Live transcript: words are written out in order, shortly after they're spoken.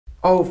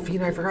Oh,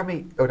 Fiona, I forgot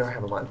my... Oh, no, I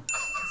have them on.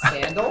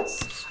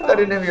 Sandals? I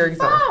didn't have earrings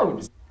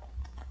on.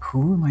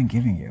 Who am I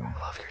giving you? I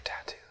love your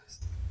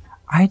tattoos.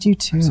 I do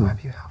too. I'm so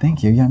happy you have them.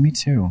 Thank you. Yeah, me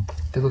too.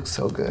 They look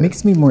so good.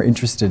 Makes me more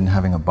interested in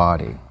having a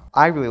body.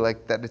 I really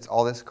like that it's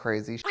all this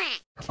crazy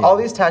All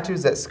these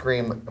tattoos that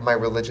scream my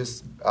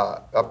religious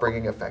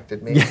upbringing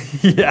affected me.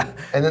 Yeah.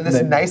 And then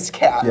this nice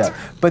cat. Yeah.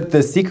 But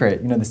the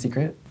secret, you know the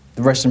secret?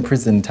 The Russian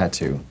prison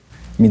tattoo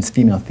means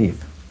female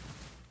thief.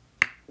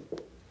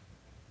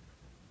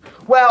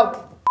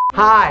 Well,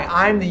 hi,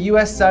 I'm the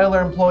US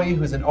Cellular employee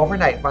who's an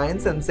overnight Vine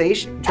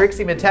sensation,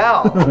 Trixie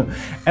Mattel.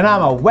 And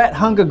I'm a wet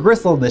hunk of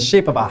gristle in the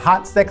shape of a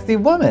hot, sexy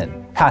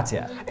woman,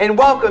 Katya. And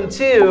welcome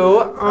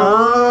to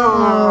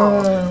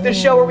the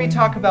show where we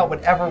talk about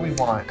whatever we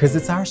want. Because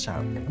it's our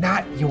show.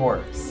 Not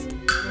yours.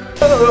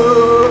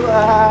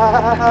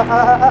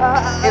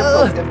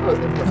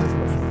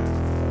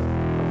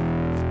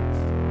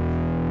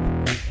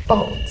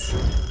 Bones.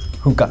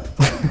 Hookah.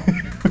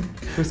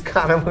 Who's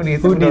got them? Who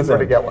needs them? Who knows where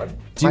to get one?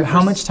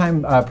 How much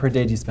time per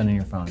day do you spend on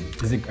your phone?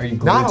 Are you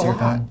glued Not to a your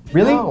lot. phone?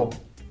 Really? No.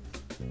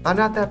 I'm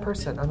not that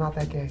person. I'm not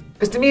that gay.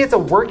 Because to me, it's a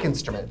work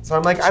instrument. So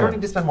I'm like, I don't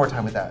need to spend more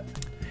time with that.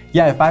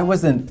 Yeah, if I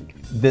wasn't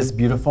this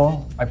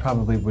beautiful, I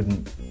probably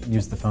wouldn't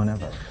use the phone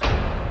ever.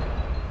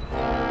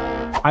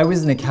 I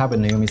was in a cab with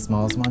Naomi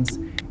Smalls once,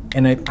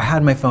 and I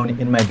had my phone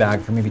in my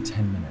bag for maybe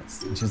 10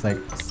 minutes. And she's like,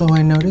 so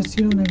I noticed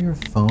you don't have your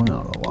phone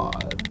out a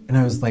lot. And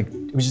I was like,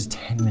 it was just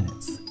 10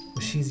 minutes. Well,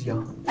 she's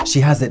young.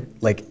 She has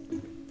it like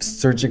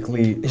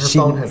surgically. Her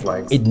phone has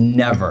legs. It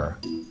never,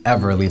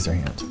 ever leaves her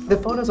hand. The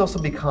phone has also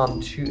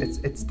become too,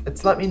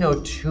 it's let me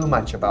know too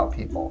much about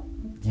people.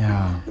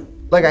 Yeah.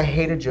 Like I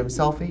hate a gym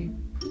selfie,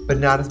 but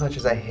not as much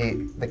as I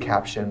hate the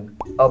caption,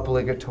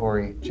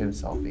 obligatory gym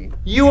selfie.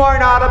 You are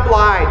not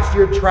obliged,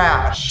 you're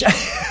trash.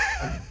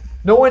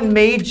 No one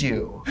made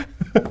you.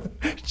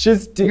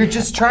 You're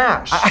just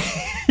trash.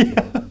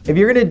 If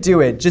you're gonna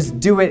do it, just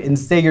do it and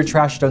say you're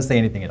trash, don't say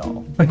anything at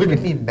all. Look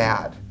at me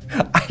mad.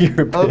 I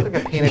look like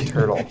a painted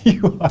turtle.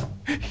 You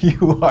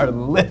are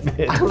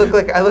livid. I look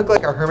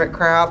like a hermit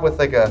crab with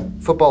like a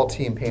football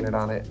team painted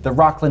on it. The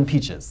Rockland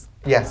Peaches.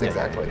 Yes,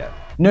 exactly. Yeah.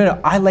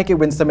 No, I like it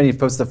when somebody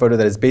posts a photo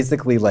that is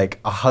basically like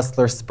a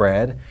hustler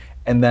spread,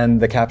 and then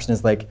the caption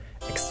is like,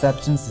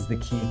 acceptance is the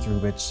key through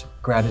which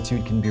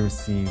gratitude can be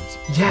received.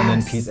 Yes. And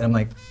then peace, and I'm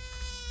like,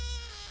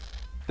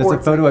 there's a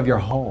photo of your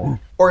hole.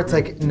 Or it's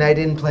like night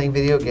in playing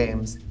video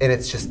games and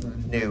it's just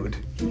nude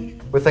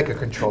with like a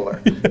controller.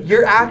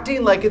 You're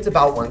acting like it's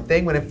about one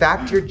thing when in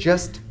fact you're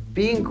just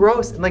being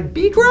gross and like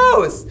be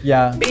gross.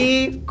 Yeah.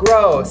 Be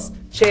gross.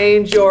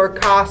 Change your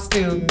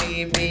costume,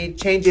 me,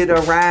 change it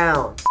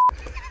around.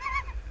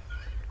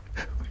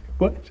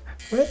 What?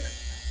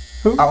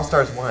 Who? All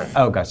Stars 1.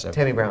 Oh, gotcha.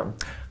 Tammy Brown.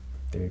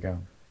 There you go.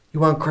 You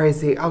want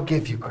crazy? I'll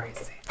give you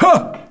crazy.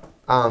 Huh!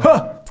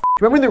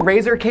 Remember when the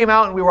Razor came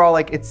out and we were all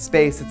like, it's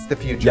space, it's the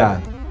future? Yeah,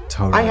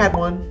 totally. I had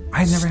one.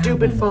 I never had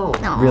Stupid one.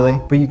 phone.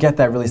 Really? But you get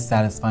that really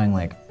satisfying,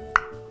 like.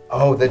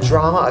 Oh, the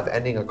drama of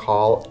ending a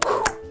call.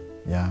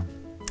 Yeah.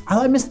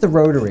 I miss the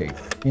rotary,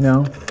 you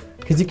know?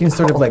 Because you can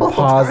sort of like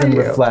pause and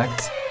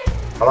reflect.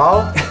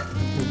 Hello?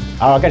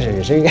 Oh, gotcha,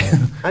 you see?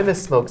 I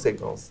miss smoke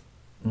signals.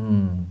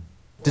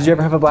 Did you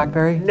ever have a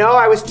BlackBerry? No,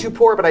 I was too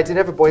poor, but I did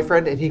have a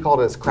boyfriend and he called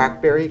us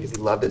Crackberry because he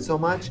loved it so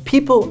much.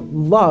 People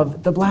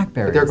love the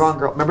BlackBerries. But they're gone,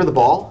 girl. Remember the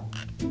ball?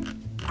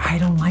 I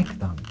don't like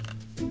them.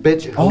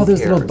 Bitch, who All those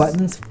cares? little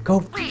buttons, go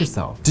f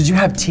yourself. Did you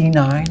have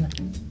T9?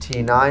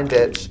 T9,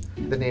 bitch.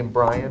 The name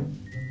Brian.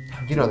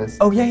 You know this.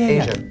 Oh, yeah.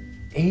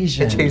 Asian.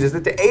 Asian. It changes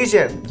it to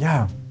Asian.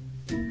 Yeah.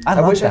 I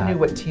love wish that. I knew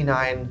what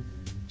T9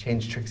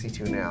 changed Trixie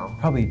to now.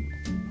 Probably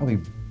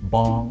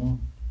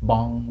bong.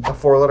 A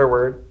 4-letter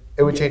word.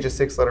 It would change a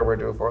 6-letter word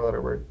to a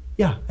 4-letter word.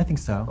 Yeah, I think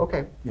so.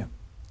 Okay. Yeah.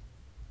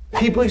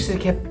 People used to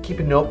keep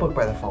a notebook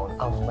by the phone.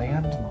 A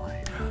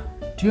landline.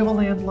 Do you have a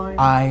landline?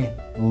 I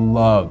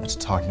loved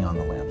talking on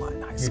the landline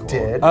in high school.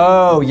 You did?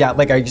 Oh, yeah,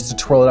 like I used to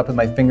twirl it up with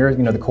my finger,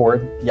 you know, the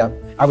cord. Yep.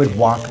 I would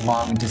walk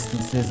long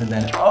distances and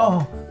then,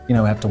 you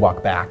know, I have to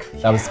walk back.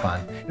 That was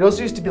fun. It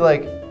also used to be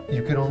like,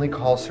 you could only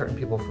call certain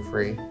people for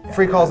free.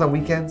 Free calls on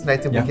weekends,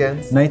 nights and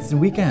weekends. Nights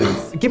and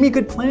weekends. Give me a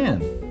good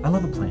plan. I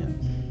love a plan.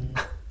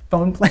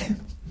 Phone plan.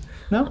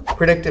 No?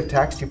 Predictive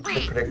text, you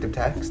put predictive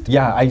text.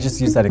 Yeah, I just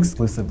use that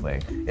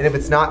exclusively. And if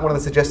it's not one of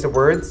the suggested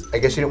words, I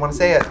guess you didn't want to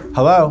say it.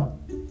 Hello?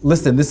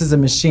 Listen, this is a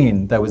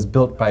machine that was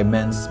built by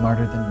men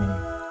smarter than me.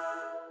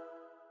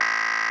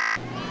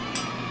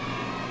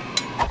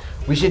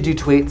 We should do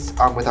tweets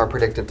with our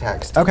predictive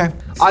text. Okay.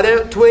 I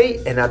don't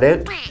tweet and I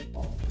don't tweet.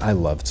 I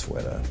love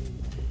Twitter.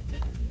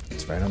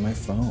 It's right on my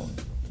phone.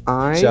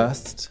 I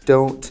just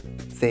don't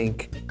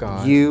think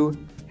you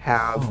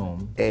have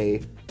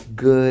a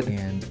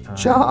good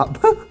job.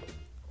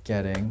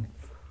 Getting.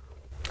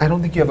 I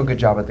don't think you have a good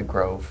job at the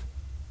Grove.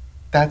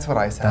 That's what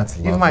I said. That's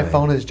lovely. Even my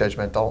phone is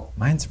judgmental.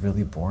 Mine's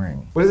really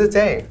boring. What does it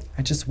say?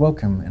 I just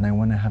woke him and I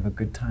want to have a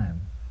good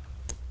time.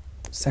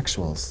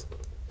 Sexuals.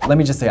 Let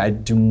me just say, I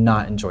do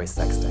not enjoy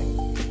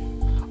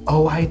sexting.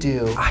 Oh, I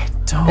do. I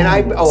Don't. And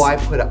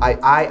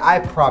I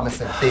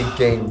promise a big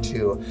game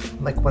too.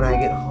 I'm like, when I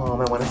get home,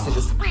 I want us to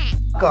just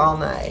f all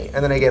night.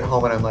 And then I get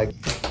home and I'm like,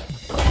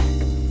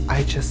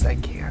 I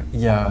can't.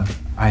 Yeah,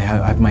 I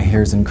have my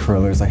hair's in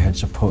curlers. I had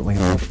Chipotle,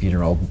 my feet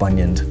are all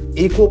bunioned.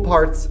 Equal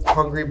parts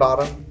hungry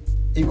bottom,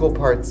 equal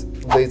parts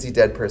lazy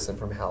dead person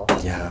from hell.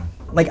 Yeah.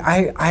 Like,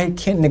 I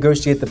can't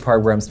negotiate the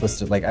part where I'm supposed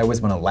to, like, I always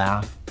want to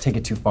laugh, take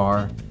it too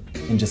far,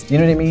 and just, you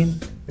know what I mean?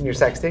 When you're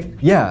sexting?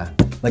 Yeah.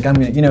 Like, I'm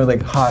gonna, you know,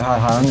 like, hot.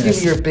 I'm gonna Give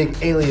me your big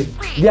alien.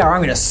 Yeah, or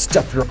I'm gonna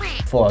stuff your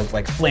full of,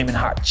 like, flaming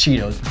hot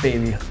Cheetos,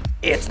 baby.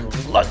 It's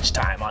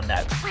lunchtime on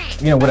that.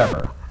 You know,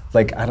 whatever.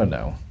 Like, I don't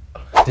know.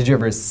 Did you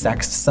ever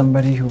sext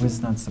somebody who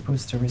was not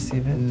supposed to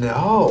receive it?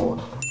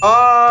 No.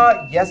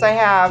 Yes I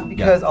have,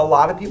 because a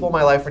lot of people in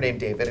my life are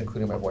named David,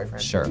 including my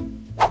boyfriend. Sure.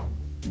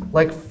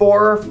 Like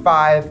 4 or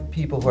 5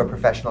 people who are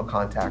professional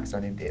contacts are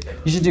named David.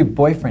 You should do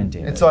boyfriend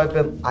David. And so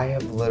I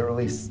have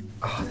literally,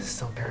 oh, this is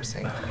so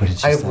embarrassing. What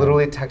did you I have say?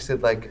 literally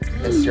texted like,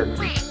 Mr.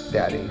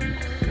 Daddy.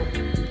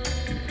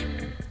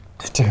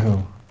 To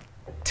who?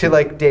 To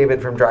like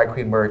David from Drag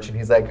Queen Merch, and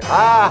he's like,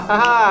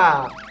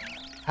 ha,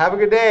 have a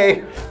good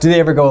day. Do they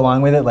ever go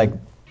along with it? Like,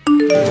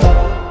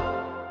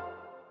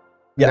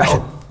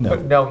 yeah.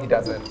 No, he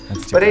doesn't.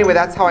 That's But anyway,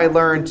 that's how I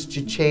learned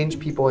to change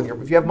people in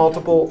your, if you have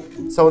multiple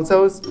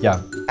so-and-sos,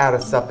 Yeah. add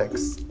a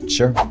suffix.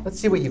 Sure. Let's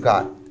see what you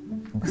got.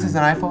 This is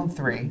an iPhone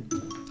 3.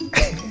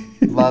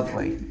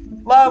 Lovely.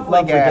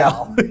 Lovely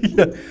gal.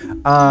 Yeah.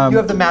 You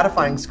have the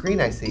mattifying screen,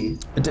 I see.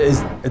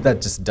 Is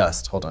that just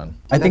dust? Hold on.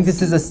 I think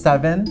this is a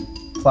 7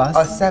 plus.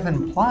 A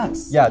 7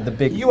 plus. Yeah, the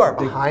big. You are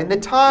behind the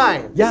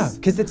times. Yeah,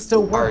 because it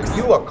still Are works.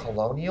 you a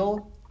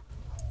colonial?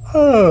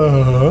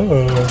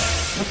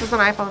 This is an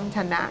iPhone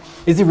 10 Max.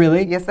 Is it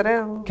really? Yes, it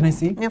is. Can I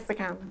see? Yes, I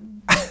can.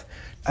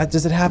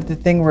 Does it have the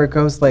thing where it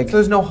goes like? So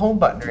there's no home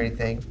button or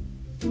anything.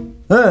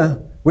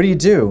 What do you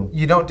do?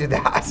 You don't do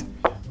that.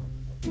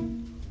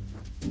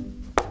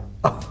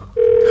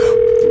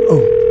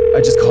 Oh,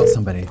 I just called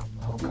somebody.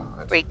 Oh,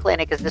 God. Free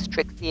clinic, is this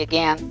Trixie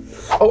again?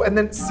 Oh, and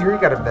then Siri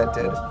got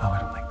invented. Oh, I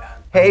don't like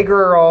that. Hey,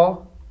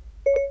 girl.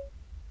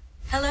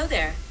 Hello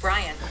there,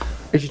 Brian.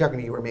 Is she talking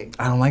to you or me?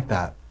 I don't like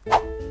that.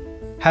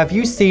 Have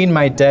you seen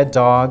my dead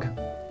dog?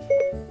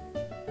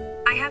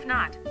 I have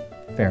not.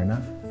 Fair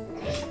enough.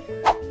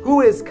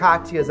 Who is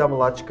Katya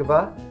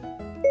Zamolodchikova?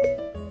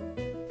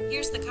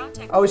 Here's the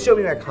contact. Oh, show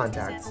me my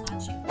contacts.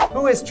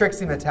 Who is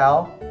Trixie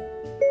Mattel?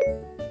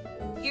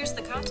 Here's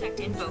the contact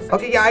info for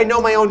Okay, yeah, I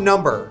know my own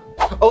number.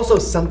 Also,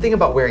 something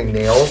about wearing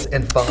nails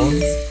and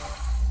phones.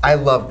 I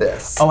love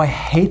this. Oh, I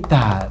hate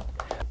that.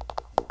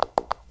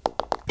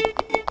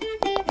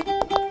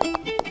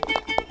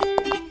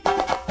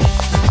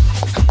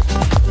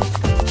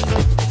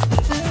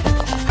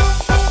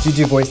 Do you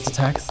do voice to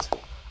text?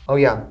 Oh,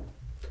 yeah.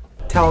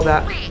 Tell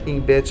that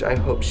fucking bitch I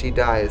hope she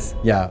dies.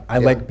 Yeah, I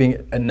like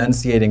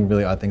enunciating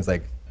really odd things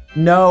like,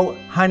 no,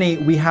 honey,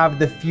 we have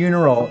the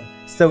funeral.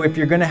 So if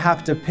you're gonna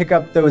have to pick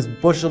up those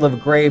bushel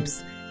of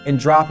grapes and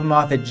drop them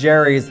off at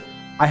Jerry's,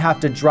 I have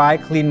to dry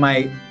clean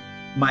my,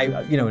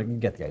 you know, you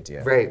get the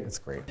idea. Right. It's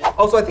great.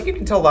 Also, I think you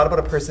can tell a lot about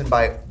a person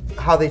by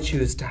how they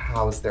choose to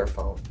house their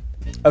phone.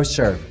 Oh,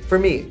 sure. For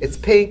me, it's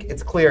pink,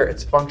 it's clear,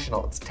 it's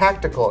functional, it's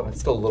tactical, and it's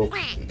still a little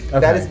freaky.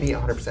 That is me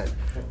 100%.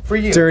 For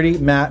you. Dirty,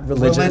 matte,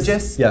 religious.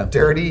 Religious, Yeah.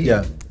 dirty.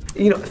 Yeah.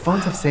 You know,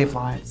 phones have saved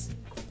lives.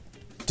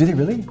 Do they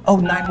really? Oh,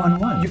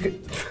 911.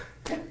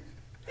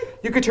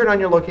 You could turn on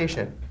your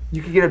location.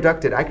 You could get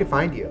abducted. I could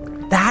find you.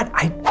 That,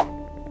 I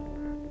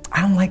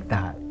don't like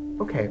that.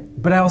 Okay.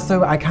 But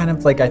I kind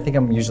of like, I think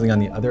I'm usually on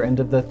the other end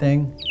of the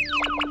thing.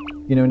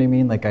 You know what I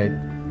mean? Like I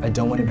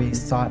don't want to be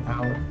sought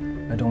out.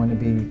 I don't want to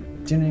be,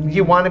 do you know what I mean?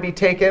 You want to be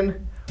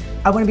taken?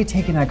 I want to be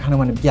taken, I kind of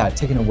want to, yeah,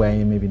 taken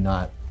away and maybe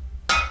not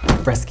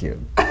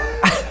rescued.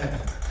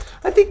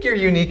 I think you're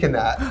unique in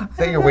that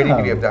you're waiting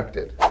to be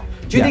abducted.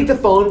 Do you think the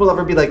phone will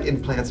ever be like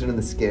implanted in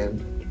the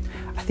skin?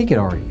 I think it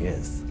already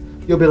is.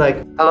 You'll be like,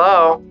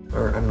 hello?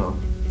 Or I don't know.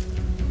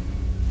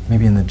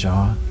 Maybe in the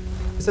jaw.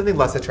 Something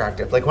less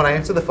attractive. Like when I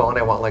answer the phone,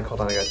 I want like,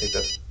 hold on, I gotta take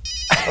this.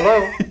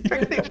 Hello?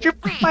 Did you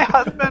my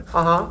husband?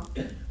 Uh-huh.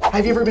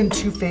 Have you ever been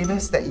too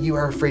famous that you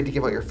are afraid to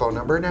give out your phone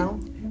number now?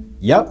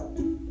 Yep.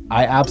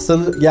 I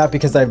absolutely, yeah,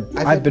 because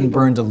I've been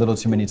burned a little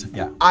too many times,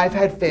 yeah. I've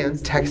had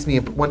fans text me,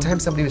 one time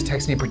somebody was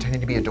texting me pretending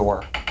to be a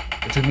door.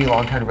 It took me a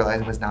long time to realize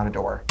it was not a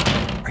door.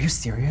 Are you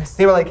serious?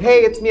 They were like,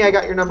 hey, it's me, I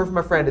got your number from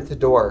a friend, it's a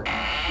door.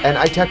 And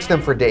I texted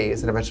them for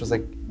days and eventually was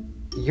like,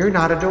 you're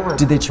not a door.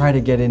 Did they try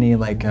to get any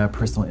like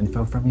personal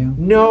info from you?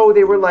 No,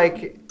 they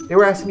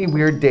were asking me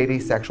weird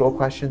dating sexual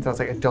questions. I was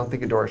like, I don't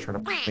think a door is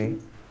trying to f me.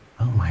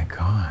 Oh my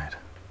God.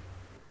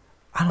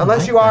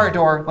 Unless you are a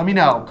door, let me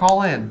know,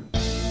 call in.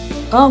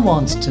 I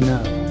wants to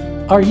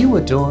know, are you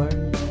a door?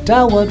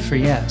 Dial 1 for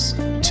yes,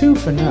 2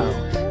 for no,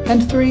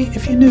 and 3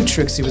 if you knew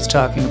Trixie was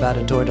talking about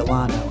a door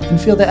Delano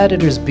and feel the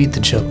editors beat the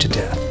joke to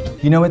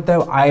death. You know what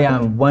though?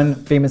 One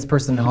famous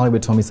person in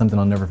Hollywood told me something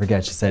I'll never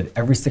forget. She said,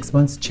 every 6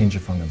 months, change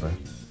your phone number.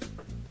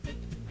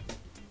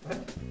 What?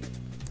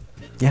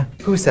 Yeah.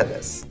 Who said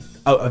this?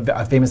 Oh,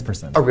 a famous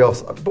person. A real,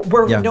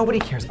 but nobody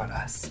cares about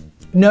us.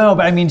 No,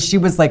 but I mean, she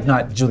was like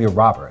not Julia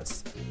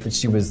Roberts, but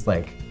she was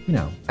like, you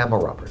know. Emma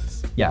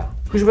Roberts. Yeah.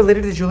 Who's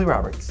related to Julia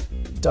Roberts?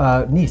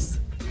 Niece.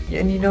 Yeah,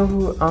 and you know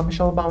who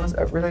Michelle Obama's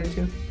related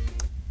to?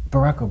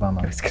 Barack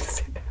Obama. I was gonna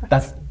say that.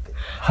 That's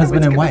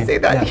husband and wife. Say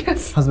that, yeah.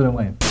 yes. Husband and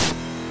wife.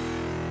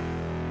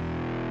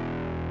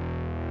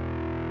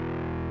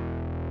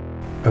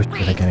 Oh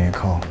shit, I'm getting a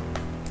call.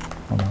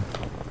 Hold on.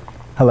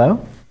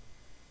 Hello?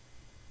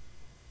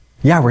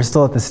 Yeah, we're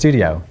still at the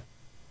studio.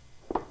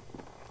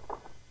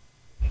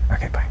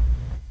 Okay, bye.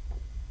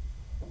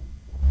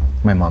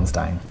 My mom's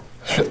dying.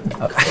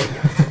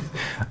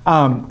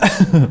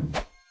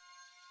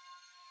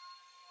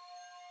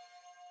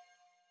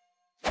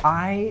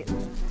 I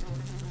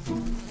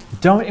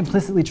don't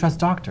implicitly trust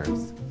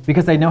doctors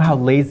because I know how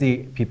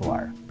lazy people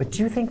are. But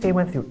do you think they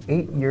went through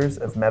 8 years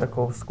of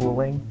medical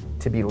schooling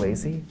to be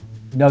lazy?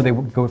 No, they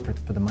go for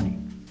the money.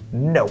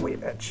 No way,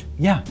 bitch.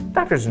 Yeah.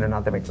 Doctors do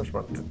not make this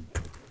money.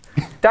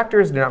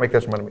 Doctors do not make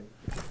this money. Give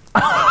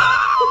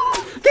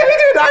me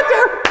to a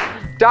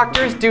doctor!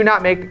 Doctors do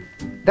not make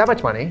that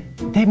much money.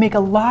 They make a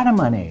lot of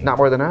money. Not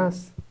more than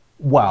us.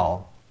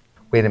 Well.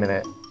 Wait a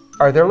minute.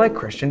 Are there like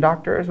Christian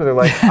doctors where they're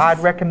like, I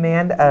would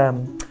recommend 2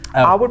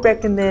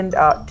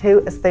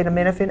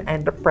 acetaminophen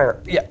and a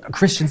prayer? Yeah,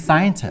 Christian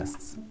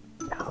scientists.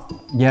 No.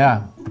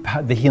 Yeah,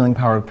 the healing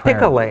power of prayer.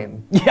 Pick a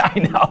lane. Yeah, I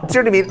know. Do you know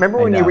what I mean? Remember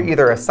when you were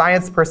either a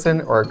science person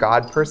or a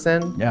God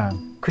person? Yeah.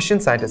 Christian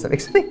scientists, that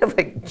makes me think of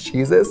like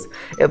Jesus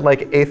in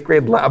like 8th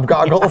grade lab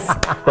goggles.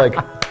 Like,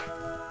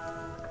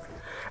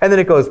 and then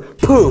it goes,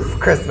 poof,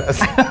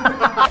 Christmas.